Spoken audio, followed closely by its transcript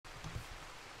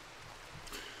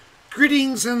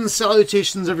Greetings and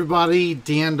salutations, everybody.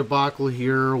 Dan Debacle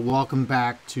here. Welcome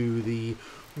back to the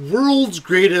world's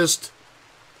greatest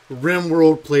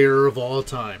Rimworld player of all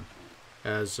time,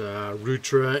 as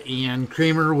Rutra and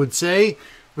Kramer would say.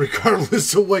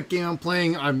 Regardless of what game I'm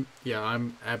playing, I'm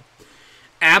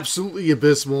absolutely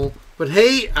abysmal. But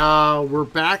hey, we're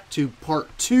back to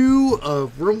part 2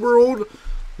 of Rimworld.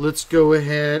 Let's go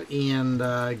ahead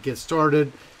and get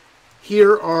started.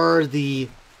 Here are the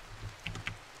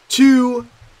 2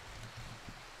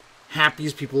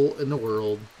 happiest people in the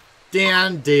world: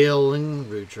 Dan, Dale,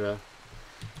 and Rutra.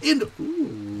 And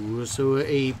ooh, so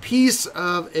a piece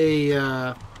of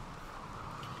a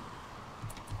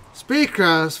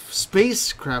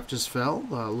spacecraft just fell.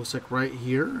 Looks like right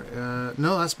here.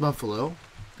 No, that's Buffalo.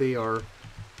 They are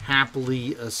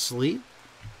happily asleep.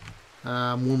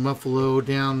 More Buffalo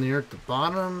down there at the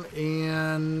bottom,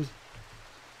 and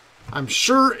I'm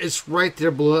sure it's right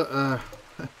there below.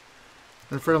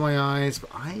 In front of my eyes, but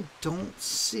I don't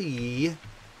see the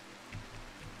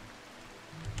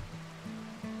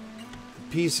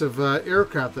piece of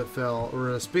aircraft that fell, or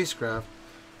a spacecraft.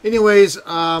 Anyways,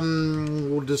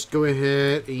 we'll just go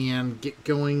ahead and get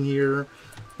going here.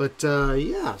 But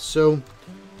yeah, so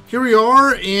here we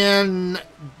are in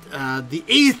the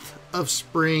 8th of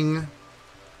spring.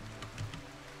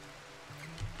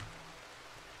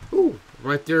 Ooh,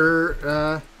 right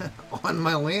there on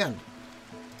my land.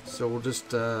 So we'll just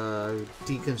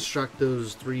deconstruct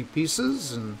those 3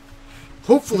 pieces and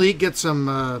hopefully get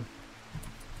some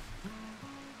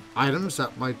items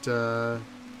that might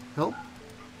help.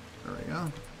 There we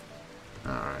go.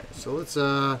 Alright, so let's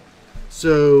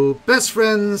so best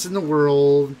friends in the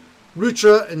world,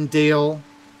 Rutra and Dale.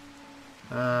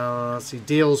 Let's see,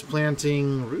 Dale's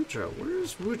planting Rutra.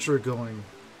 Where's Rutra going?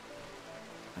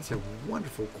 That's a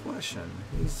wonderful question.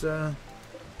 He's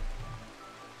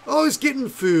oh, he's getting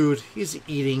food. He's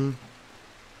eating.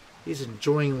 He's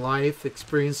enjoying life,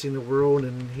 experiencing the world,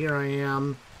 and here I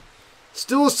am,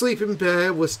 still asleep in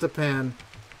bed with Stepan.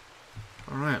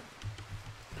 Alright.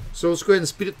 So let's go ahead and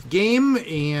speed up the game,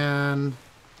 and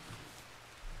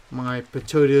my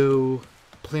potato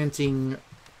planting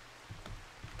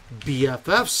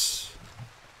BFFs.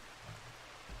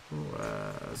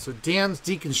 So Dan's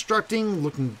deconstructing,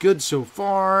 looking good so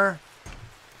far.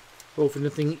 Hopefully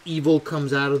nothing evil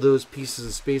comes out of those pieces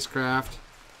of spacecraft.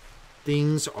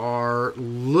 Things are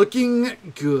looking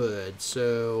good.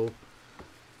 So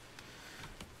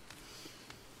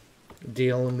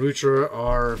Dale and Rutra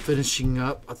are finishing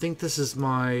up. I think this is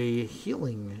my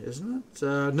healing, isn't it?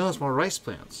 No, it's my rice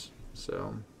plants.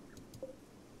 So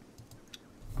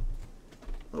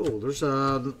there's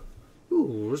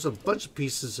a bunch of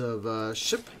pieces of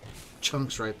ship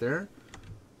chunks right there.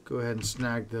 Go ahead and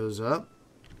snag those up.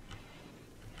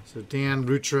 So Dan,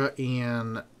 Rutra,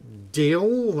 and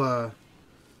Dale. Of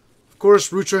course,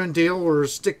 Rutra and Dale were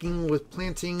sticking with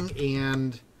planting,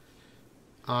 and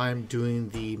I'm doing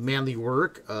the manly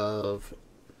work of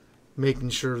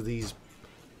making sure these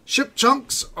ship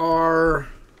chunks are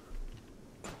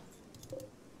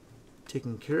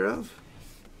taken care of.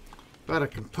 Out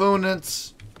of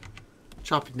components,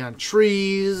 chopping down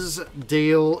trees.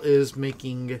 Dale is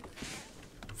making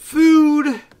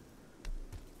food.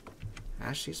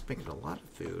 Actually, he's making a lot of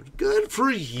food. Good for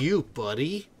you,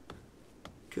 buddy.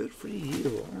 Good for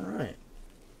you. Alright.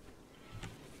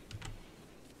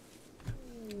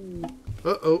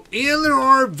 Uh-oh. And there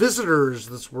are visitors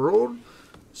this world.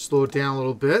 Slow it down a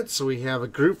little bit. So we have a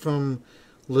group from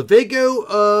Debacle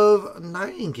of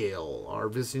Nightingale are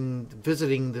visiting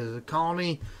the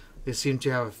colony. They seem to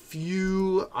have a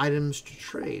few items to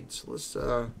trade. So let's,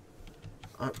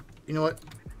 you know what?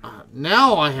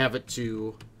 Now I have it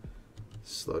to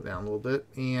slow down a little bit,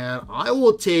 and I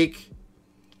will take,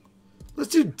 let's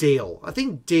do Dale. I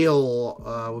think Dale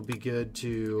would be good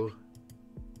to,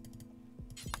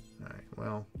 alright,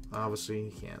 well, obviously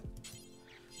he can't.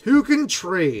 Who can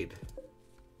trade?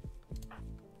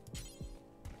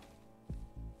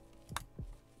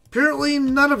 Apparently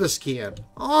none of us can.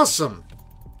 Awesome.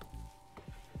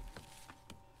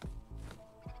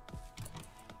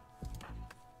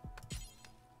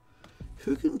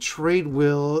 Who can trade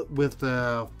with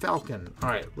Falcon?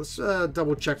 Alright, let's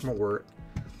double check my work.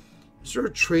 Is there a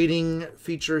trading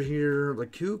feature here?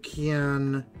 Like, who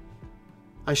can...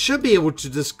 I should be able to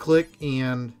just click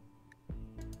and...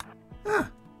 there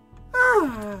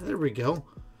we go.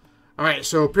 Alright,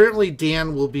 so apparently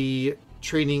Dan will be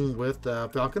trading with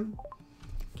Falcon.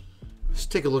 Let's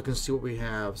take a look and see what we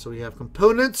have. So we have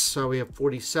components. So we have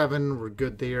 47. We're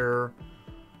good there.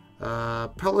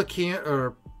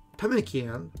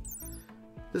 Pemmican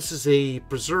This is a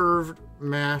preserved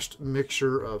mashed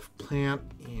mixture of plant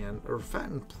or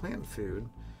fattened plant food.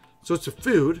 So it's a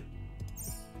food.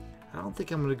 I don't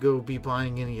think I'm going to go be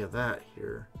buying any of that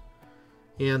here.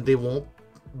 And they won't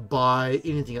buy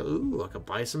anything. Ooh, I could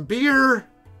buy some beer.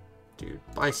 Dude,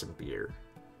 buy some beer.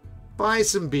 Buy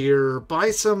some beer.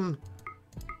 Buy some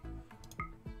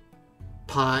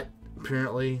pot,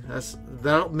 apparently.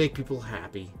 That'll make people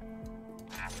happy.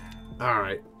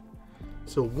 Alright.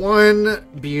 So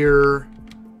 1 beer,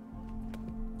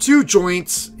 2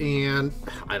 joints, and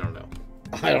I don't know.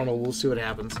 We'll see what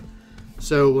happens.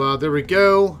 So there we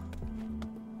go.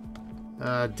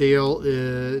 Dale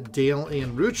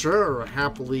and Rutra are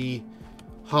happily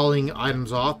hauling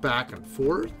items off back and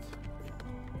forth,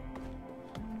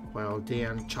 while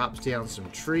Dan chops down some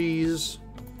trees.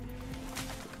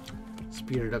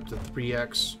 Speed it up to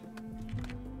 3x.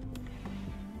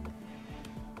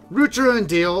 Rutra and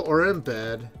Dale are in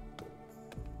bed,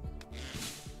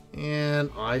 and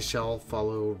I shall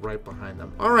follow right behind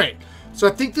them. Alright, so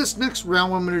I think this next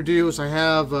round what I'm going to do is I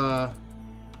have, what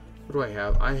do I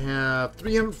have? I have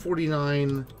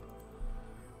 349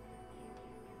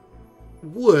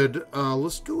 wood.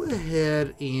 Let's go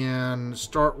ahead and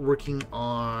start working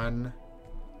on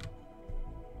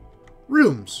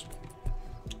rooms.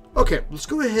 Okay, let's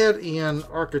go ahead and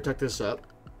architect this up.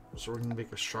 So we're going to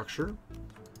make a structure,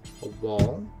 a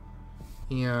wall,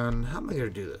 and how am I going to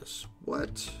do this?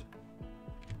 What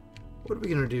are we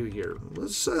going to do here?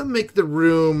 Let's make the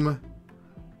room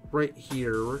right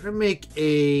here. We're going to make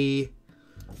a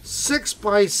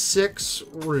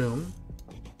 6x6 room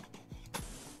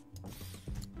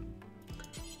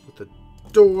with a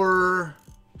door,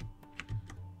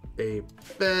 a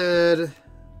bed,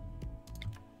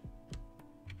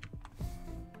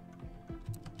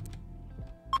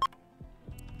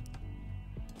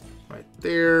 right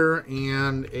there,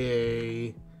 and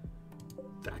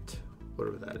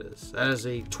whatever that is. That is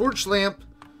a torch lamp.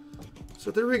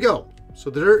 So there we go. So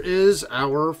there is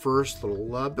our first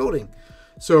little building.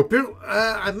 So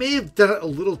I may have done it a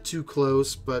little too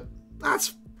close, but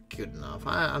that's good enough.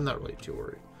 I'm not really too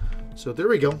worried. So there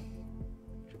we go.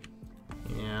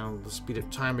 And let's speed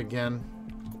up time again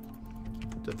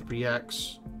to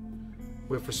 3x.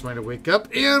 Wait for somebody to wake up.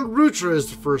 And Rutra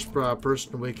is the first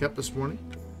person to wake up this morning.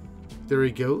 There he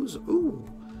goes. Ooh.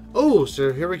 Oh,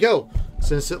 so here we go.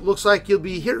 Since it looks like you'll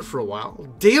be here for a while,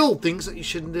 Dale thinks that you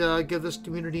should give this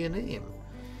community a name.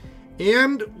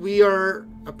 And we are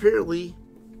apparently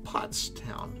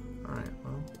Pottstown. Alright,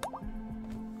 well,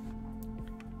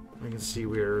 we can see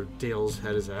where Dale's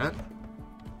head is at.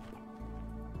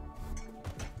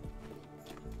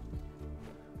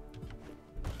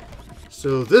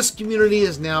 So this community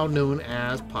is now known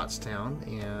as Pottstown,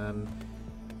 and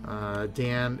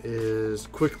Dan is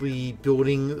quickly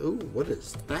building. Ooh, what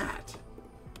is that?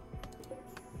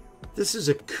 This is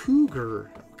a cougar.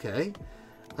 Okay.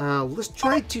 Let's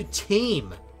try to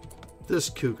tame this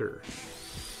cougar.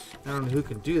 I don't know who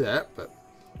can do that, but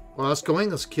while that's going,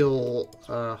 let's kill,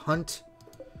 hunt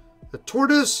the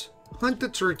tortoise, hunt the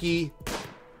turkey.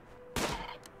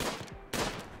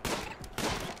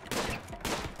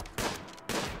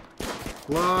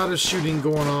 A lot of shooting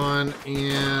going on,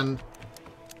 and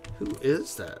who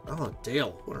is that? Oh,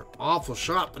 Dale. What an awful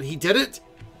shot, but he did it.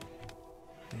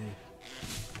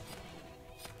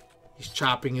 He's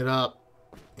chopping it up.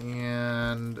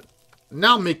 And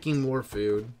now making more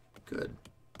food. Good.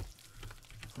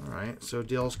 Alright, so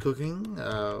Dale's cooking.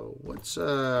 What's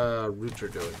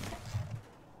Rutra doing?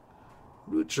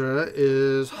 Rutra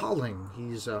is hauling.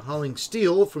 He's hauling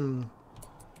steel from...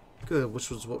 Good, which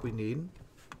was what we need.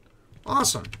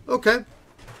 Awesome. Okay.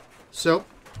 So,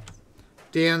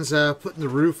 Dan's putting the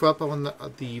roof up on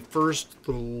the first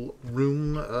little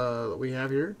room that we have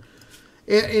here.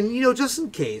 And, you know, just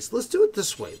in case, let's do it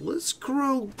this way. Let's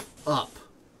grow up.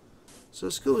 So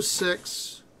let's go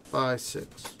 6 by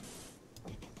 6.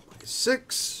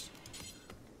 6.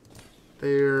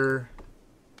 There.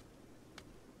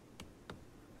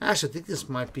 Actually, I think this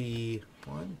might be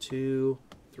 1, 2,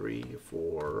 3,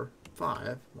 4,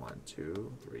 5. 1,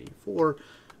 2, 3, 4.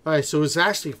 All right, so it's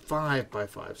actually 5 by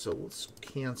 5. So let's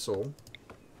cancel.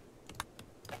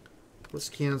 Let's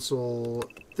cancel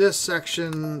this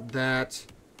section. That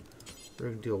we're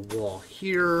going to do a wall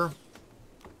here.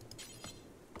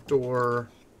 Door.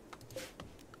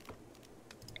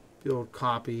 Build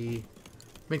copy.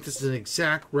 Make this an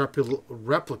exact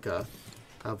replica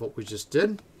of what we just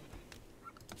did.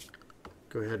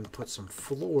 Go ahead and put some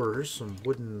floors, some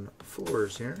wooden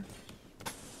floors here.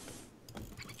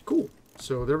 Cool.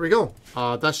 So there we go.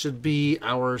 That should be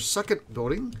our second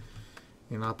building.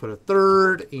 And I'll put a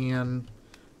third, and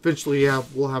Eventually,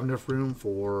 we'll have enough room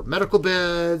for medical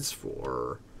beds,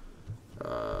 for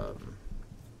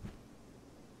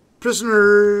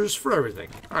prisoners, for everything.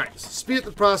 All right, so speed up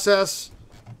the process.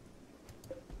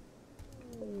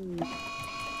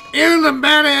 And the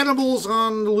mad animals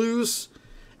on the loose.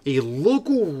 A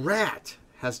local rat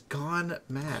has gone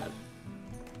mad.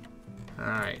 All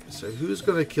right, so who's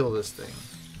gonna kill this thing?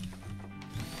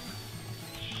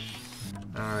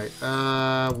 All right,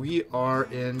 we are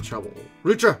in trouble.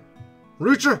 Rutra,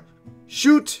 Rutra,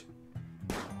 shoot!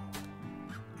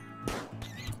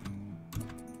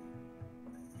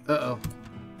 Uh-oh.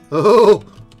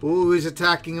 Oh, he's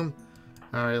attacking him.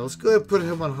 All right, let's go ahead and put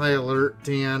him on high alert,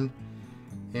 Dan,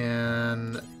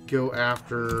 and go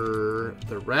after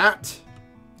the rat.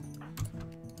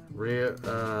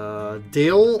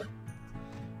 Dale,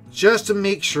 just to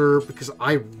make sure, because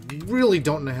I really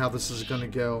don't know how this is going to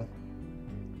go.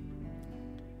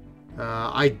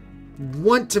 I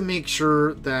want to make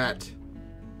sure that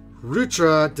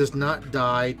Rutra does not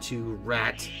die to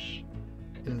rat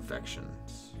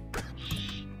infections.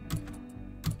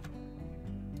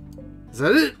 Is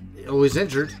that it? Oh, he's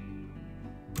injured.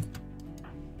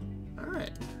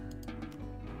 Alright.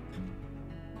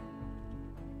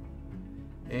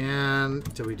 And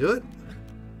did we do it?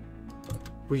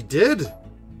 We did!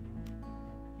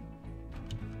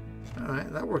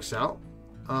 Alright, that works out.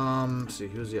 Let's see,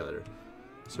 who's the other?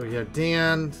 So we have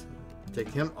Dan, take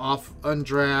him off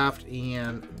undraft,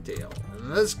 and Dale. And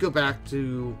let's go back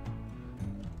to...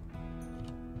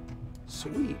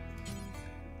 Sweet.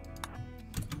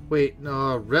 Wait,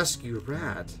 no, rescue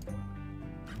rat.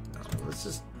 No, let's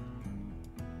just...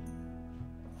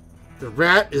 The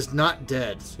rat is not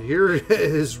dead. So here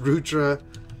is Rutra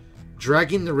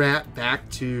dragging the rat back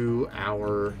to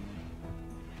our...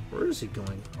 Where is he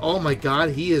going? Oh my god,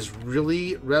 he is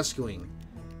really rescuing.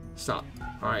 Stop.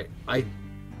 Alright,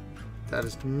 that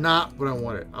is not what I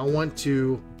wanted. I want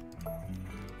to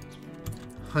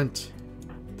hunt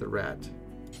the rat.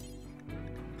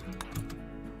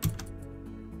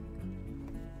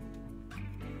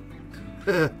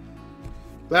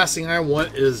 Last thing I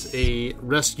want is a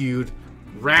rescued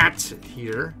rat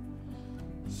here.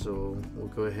 So we'll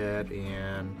go ahead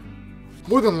and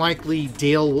more than likely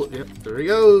Dale will, yep, there he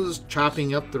goes,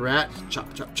 chopping up the rat.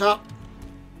 Chop, chop, chop.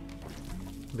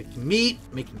 Making meat,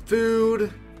 making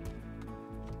food.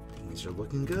 Things are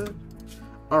looking good.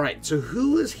 Alright, so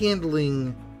who is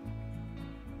handling...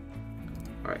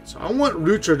 Alright, so I want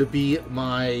Rutra to be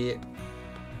my...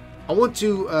 I want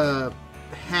to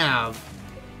have...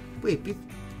 Wait,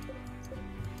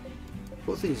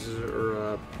 both these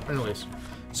are... anyways.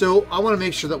 So I want to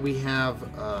make sure that we have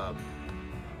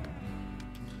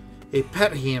a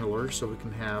pet handler so we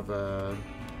can have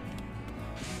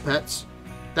pets.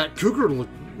 That cougar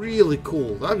looked really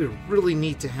cool. That'd be really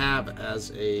neat to have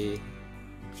as a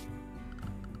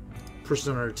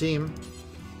person on our team.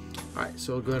 Alright,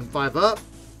 so we'll go ahead and 5 up,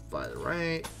 5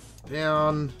 right,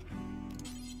 down,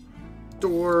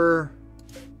 door,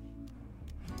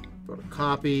 go to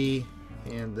copy,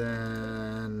 and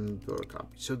then go to copy.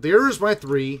 So there's my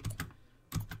 3.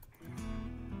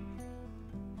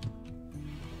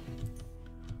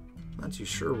 Not too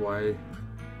sure why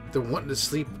they're wanting to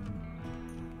sleep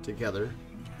together.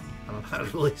 I don't know how to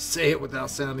really say it without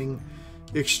sounding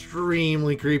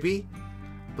extremely creepy,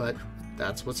 but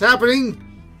that's what's happening.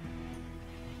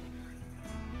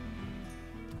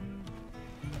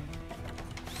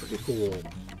 Pretty cool.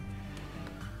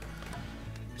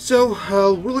 So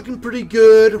we're looking pretty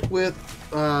good with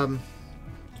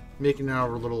making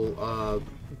our little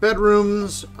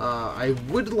bedrooms. I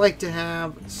would like to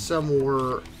have some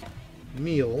more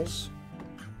meals.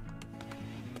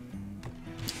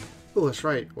 Oh, that's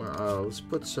right. Well, let's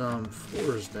put some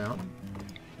floors down.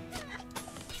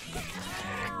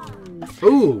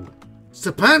 Ooh,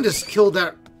 Stepan just killed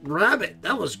that rabbit.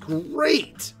 That was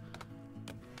great.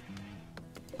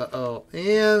 Uh-oh,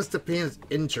 and Stepan's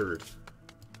injured.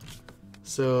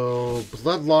 So,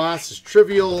 blood loss is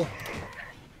trivial.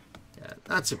 Yeah,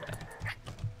 not too bad.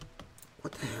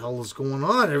 What the hell is going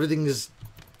on?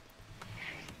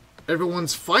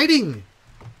 Everyone's fighting.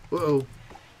 Uh-oh.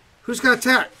 Who's got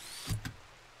attacked?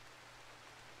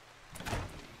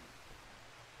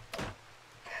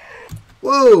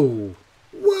 Whoa!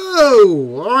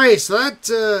 Whoa! Alright, so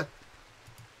that,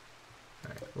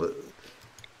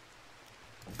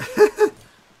 Alright.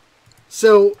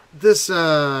 So, this,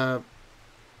 hair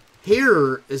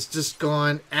is just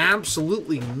gone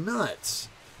absolutely nuts.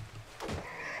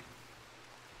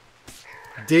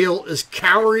 Dale is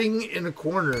cowering in a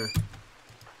corner.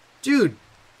 Dude,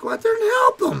 go out there and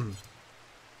help him.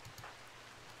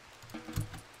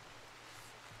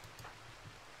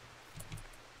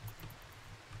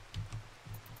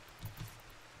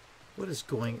 What is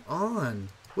going on?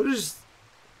 What is...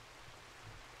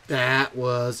 That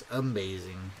was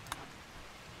amazing.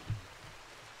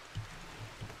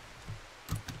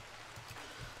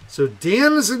 So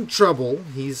Dan is in trouble.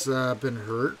 He's been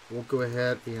hurt. We'll go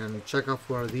ahead and check off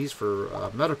one of these for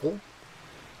medical.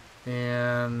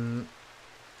 And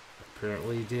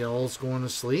apparently Dale's going to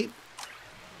sleep.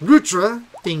 Rutra,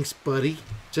 thanks buddy.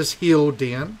 Just healed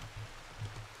Dan.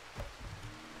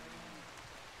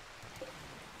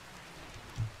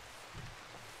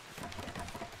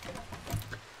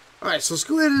 Alright, so let's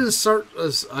go ahead and start.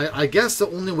 I guess the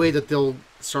only way that they'll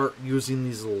start using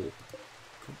these little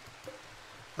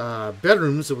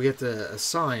bedrooms that we have to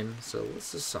assign. So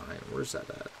let's assign. Where's that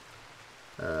at?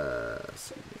 Let's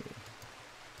see.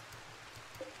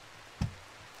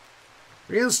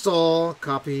 Reinstall,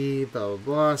 copy, blah, blah,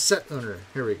 blah. Set owner.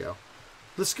 Here we go.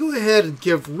 Let's go ahead and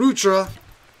give Rutra,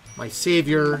 my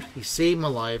savior, he saved my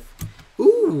life.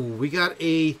 Ooh, we got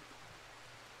a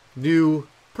new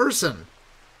person.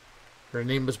 Her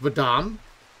name is Madame.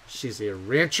 She's a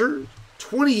rancher,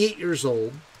 28 years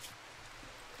old.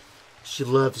 She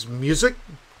loves music,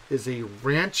 is a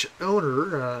ranch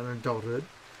owner in adulthood.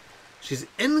 She's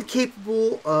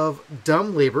incapable of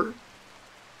dumb labor.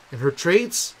 And her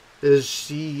traits is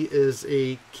she is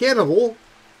a cannibal.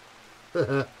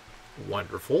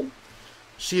 Wonderful.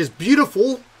 She is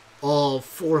beautiful, all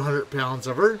 400 pounds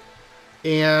of her.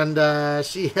 And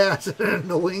she has an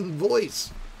annoying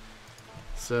voice.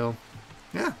 So,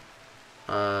 yeah.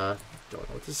 Don't know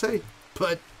what to say.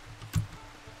 But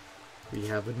we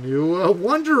have a new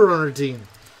Wanderer on our team.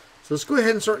 So let's go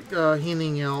ahead and start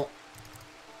handing out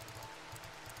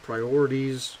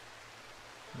priorities.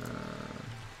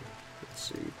 Let's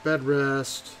see. Bed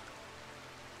rest.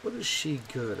 What is she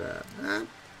good at?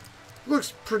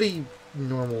 Looks pretty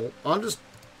normal. I'll just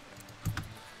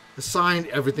assign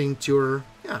everything to her.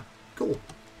 Yeah, cool.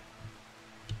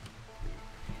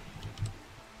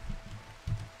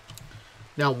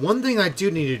 Now, one thing I do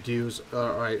need to do is,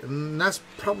 alright, and that's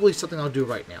probably something I'll do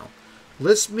right now.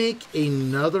 Let's make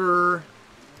another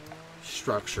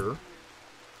structure.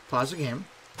 Pause the game.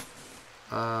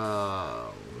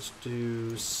 Let's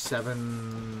do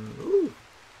 7. Ooh.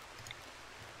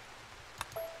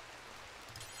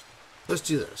 Let's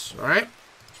do this, alright?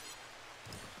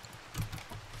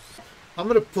 I'm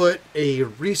going to put a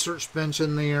research bench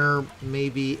in there,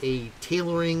 maybe a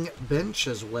tailoring bench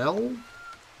as well.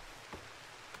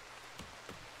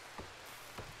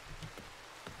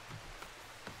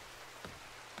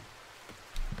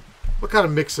 We'll kind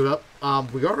of mix it up.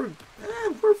 We're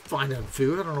fine on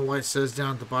food. I don't know why it says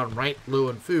down at the bottom right, low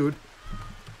on food.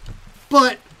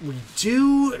 But we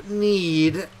do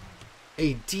need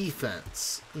a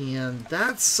defense. And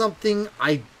that's something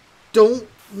I don't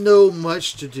know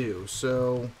much to do.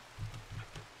 So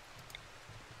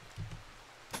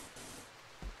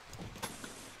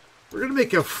we're going to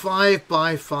make a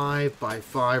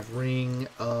 5x5x5 ring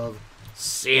of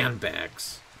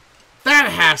sandbags.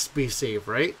 That has to be safe,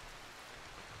 right?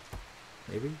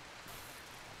 Maybe.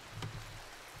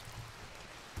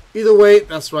 Either way,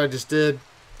 that's what I just did.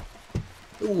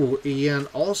 Ooh, and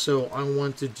also I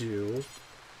want to do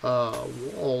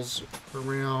walls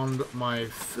around my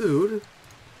food.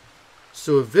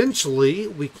 So eventually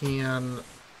we can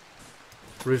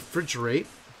refrigerate.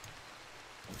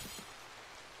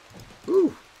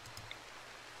 Ooh.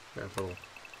 Got a little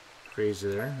crazy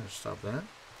there. I'll stop that.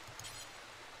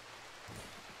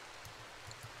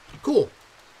 Cool.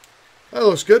 That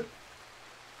looks good.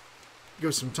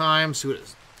 Give it some time, see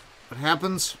what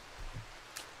happens.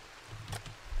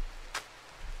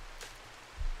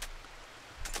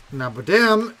 Now,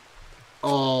 Madame,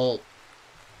 all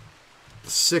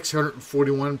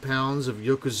 641 pounds of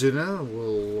Yokozuna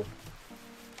will...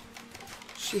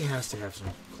 She has to have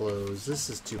some clothes. This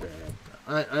is too bad.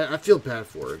 I feel bad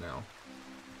for her now.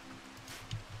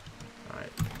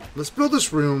 Alright. Let's build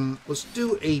this room. Let's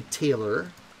do a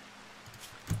tailor.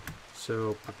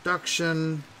 So,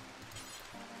 production,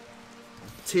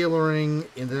 tailoring,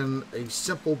 and then a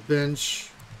simple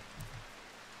bench.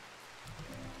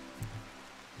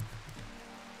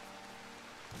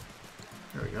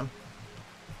 There we go.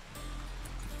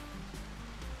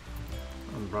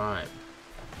 Alright.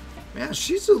 Man,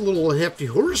 she's a little hefty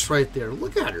horse right there.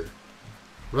 Look at her.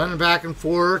 Running back and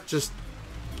forth, just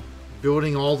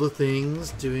building all the things,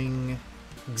 doing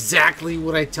exactly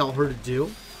what I tell her to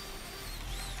do.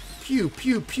 Pew,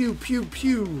 pew, pew, pew,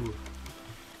 pew.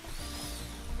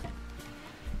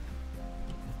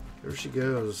 There she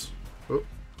goes. Oh.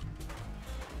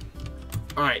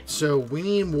 Alright, so we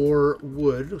need more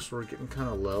wood, so we're getting kind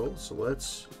of low. So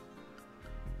let's...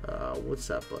 what's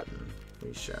that button?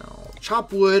 We shall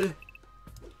chop wood.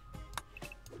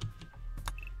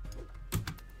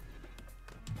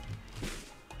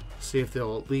 See if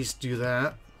they'll at least do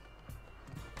that.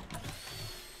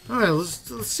 All right,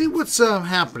 let's see what's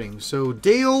happening. So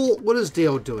Dale, what is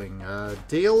Dale doing?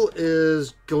 Dale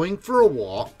is going for a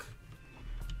walk.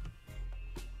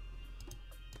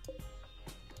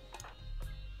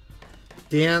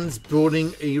 Dan's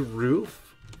building a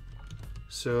roof.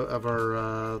 So of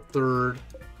our third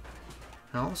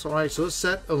house. All right, so let's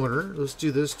set owner. Let's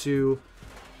do this to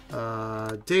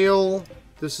Dale.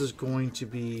 This is going to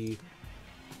be...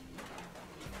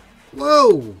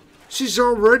 Whoa! She's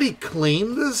already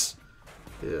claimed this?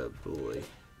 Yeah, boy.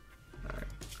 Alright.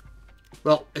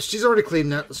 Well, if she's already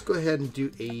claimed that, let's go ahead and do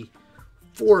a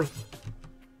fourth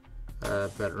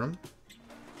bedroom.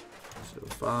 So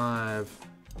 5,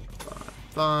 5,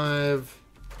 5.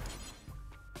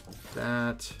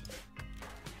 That.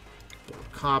 Go to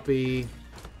copy.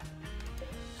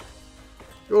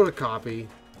 Go to copy.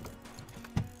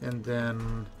 And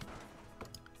then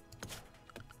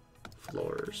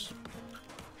floors.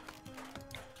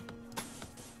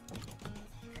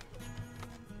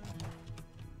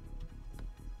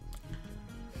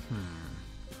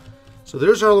 So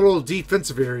there's our little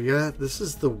defensive area. This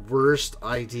is the worst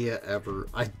idea ever.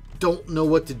 I don't know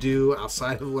what to do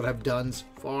outside of what I've done so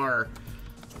far.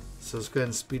 So let's go ahead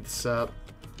and speed this up.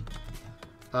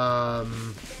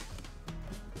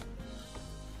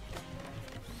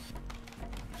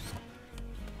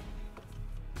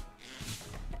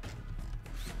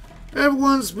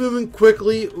 Everyone's moving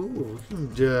quickly. Ooh,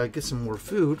 we can get some more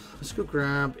food. Let's go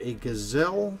grab a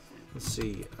gazelle. Let's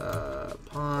see.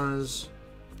 Pause.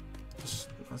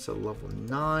 That's a level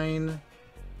 9.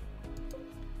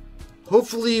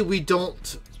 Hopefully we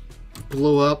don't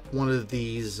blow up one of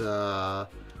these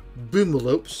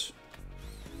boomalopes.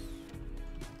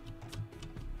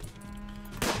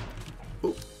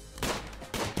 Oh.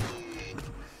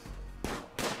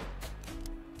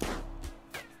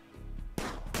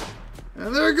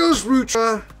 And there goes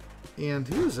Rucha. And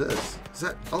who is this? Is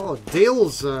that... Oh,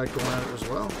 Dale's going at it as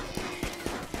well.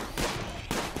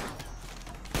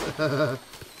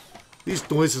 These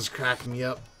noises crack me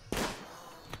up.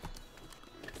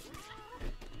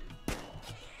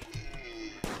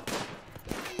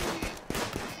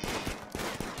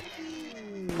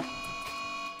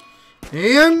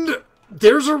 And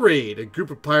there's a raid. A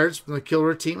group of pirates from the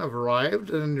killer team have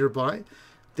arrived and nearby.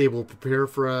 They will prepare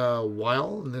for a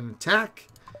while and then attack.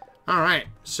 Alright,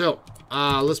 so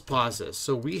let's pause this.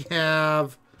 So we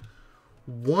have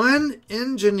one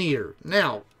engineer.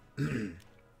 Now,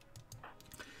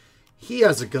 he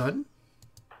has a gun.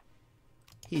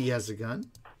 He has a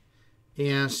gun.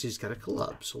 And she's got a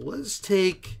club. So let's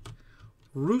take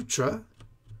Rutra.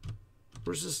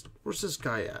 Where's this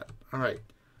guy at? Alright.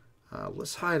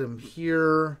 Let's hide him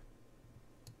here.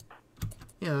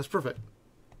 Yeah, that's perfect.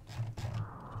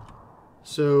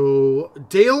 So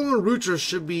Dale and Rutra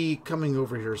should be coming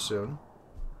over here soon.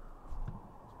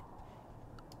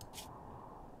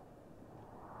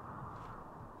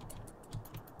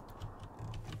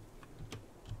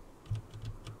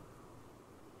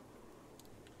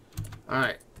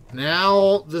 Alright,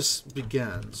 now this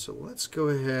begins. So let's go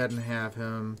ahead and have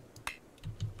him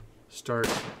start.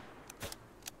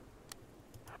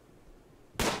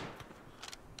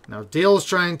 Now Dale's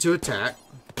trying to attack.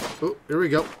 Oh, here we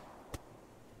go.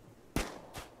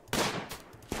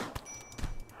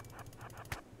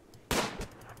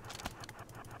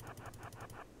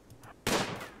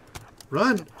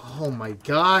 Run! Oh my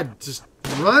god, just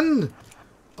run!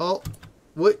 Oh,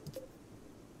 what?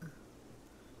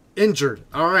 Injured.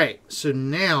 Alright, so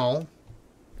now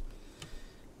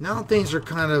things are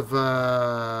kind of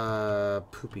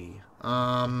poopy.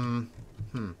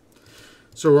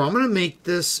 So I'm going to make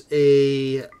this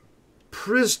a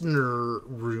prisoner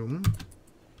room.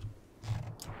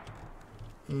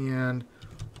 And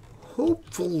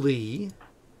hopefully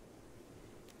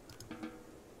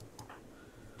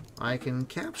I can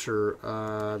capture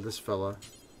this fella.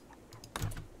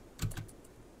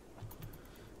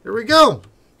 There we go.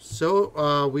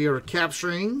 So we are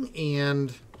capturing,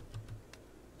 and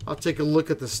I'll take a look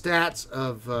at the stats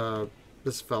of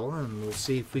this fella, and we'll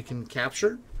see if we can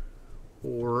capture,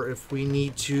 or if we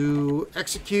need to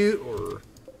execute, or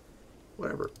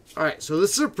whatever. All right, so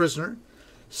this is a prisoner.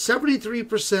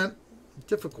 73%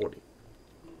 difficulty.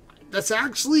 That's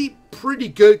actually pretty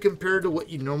good compared to what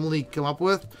you normally come up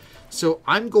with. So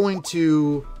I'm going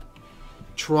to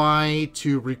try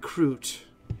to recruit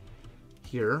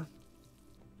here.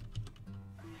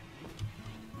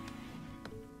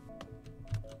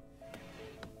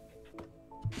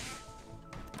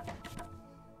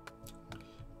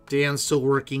 Dan's still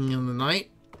working in the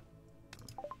night.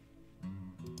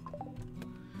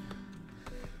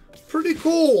 Pretty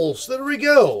cool. So there we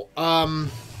go.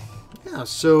 Yeah,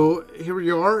 so here we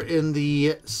are in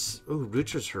the... Oh,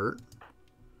 Rutra's hurt.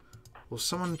 Will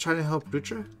someone try to help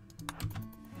Rutra?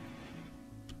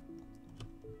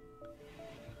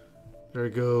 There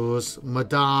goes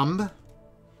Madame.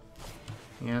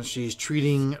 And she's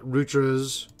treating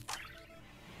Rutra's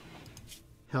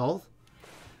health.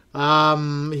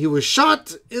 He was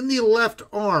shot in the left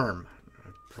arm.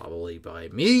 Probably by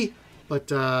me. But,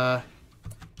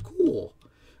 cool.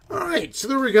 Alright, so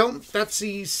there we go. That's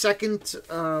the second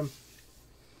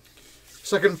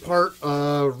part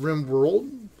of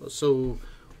Rimworld. So,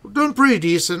 we're doing pretty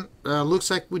decent.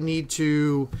 Looks like we need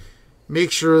to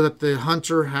make sure that the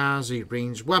hunter has a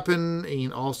ranged weapon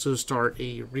and also start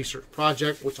a research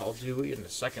project, which I'll do in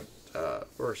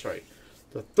the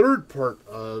the third part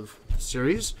of the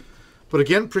series. But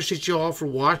again, appreciate you all for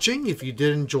watching. If you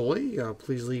did enjoy,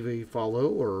 please leave a follow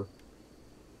or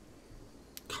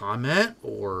comment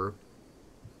or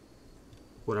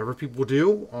whatever people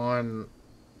do on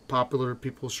popular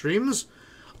people's streams.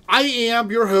 I am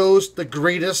your host, the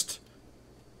greatest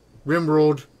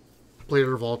Rimworld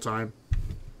player of all time,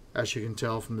 as you can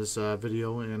tell from this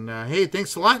video. And hey,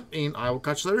 thanks a lot, and I will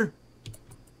catch you later.